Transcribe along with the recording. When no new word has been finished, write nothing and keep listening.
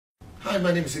Hi,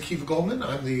 my name is Goldman.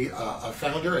 I'm the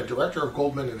founder and director of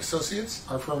Goldman and Associates.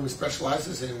 Our firm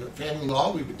specializes in family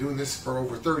law. We've been doing this for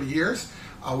over 30 years.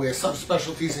 We have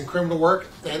subspecialties in criminal work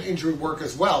and injury work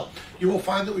as well. You will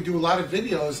find that we do a lot of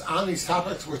videos on these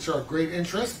topics which are of great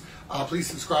interest. Please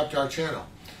subscribe to our channel.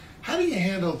 How do you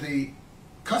handle the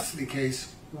custody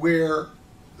case where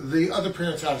the other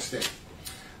parent's out of state?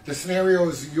 The scenario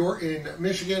is you're in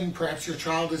Michigan, perhaps your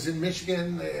child is in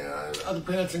Michigan, the other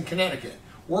parent's in Connecticut,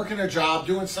 working a job,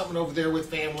 doing something over there with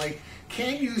family.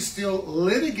 Can you still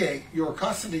litigate your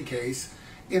custody case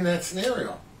in that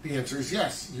scenario? The answer is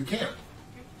yes, you can.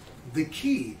 The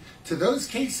key to those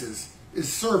cases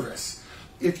is service.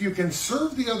 If you can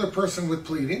serve the other person with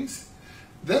pleadings,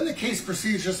 then the case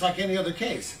proceeds just like any other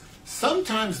case.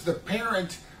 Sometimes the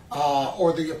parent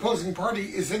or the opposing party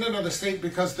is in another state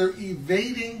because they're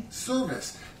evading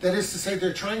service. That is to say,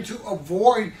 they're trying to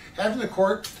avoid having the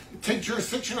court take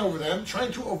jurisdiction over them,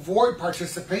 trying to avoid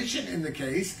participation in the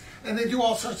case, and they do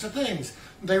all sorts of things.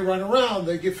 They run around,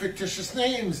 they give fictitious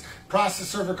names, process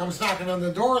server comes knocking on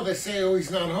the door, they say, oh, he's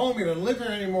not home, he doesn't live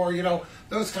here anymore, you know,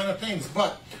 those kind of things.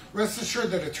 But rest assured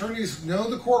that attorneys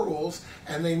know the court rules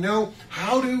and they know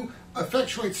how to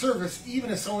effectuate service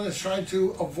even if someone is trying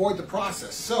to avoid the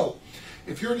process. So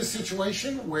if you're in a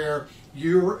situation where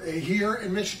you're here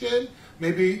in Michigan,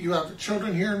 maybe you have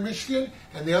children here in Michigan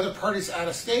and the other party's out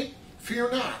of state,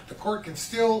 fear not. The court can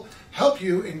still help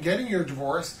you in getting your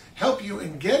divorce, help you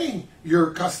in getting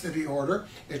your custody order.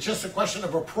 It's just a question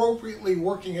of appropriately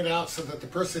working it out so that the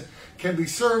person can be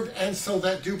served and so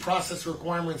that due process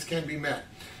requirements can be met.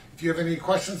 If you have any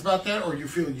questions about that or you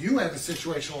feel you have a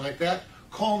situation like that,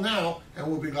 call now and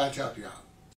we'll be glad to help you out.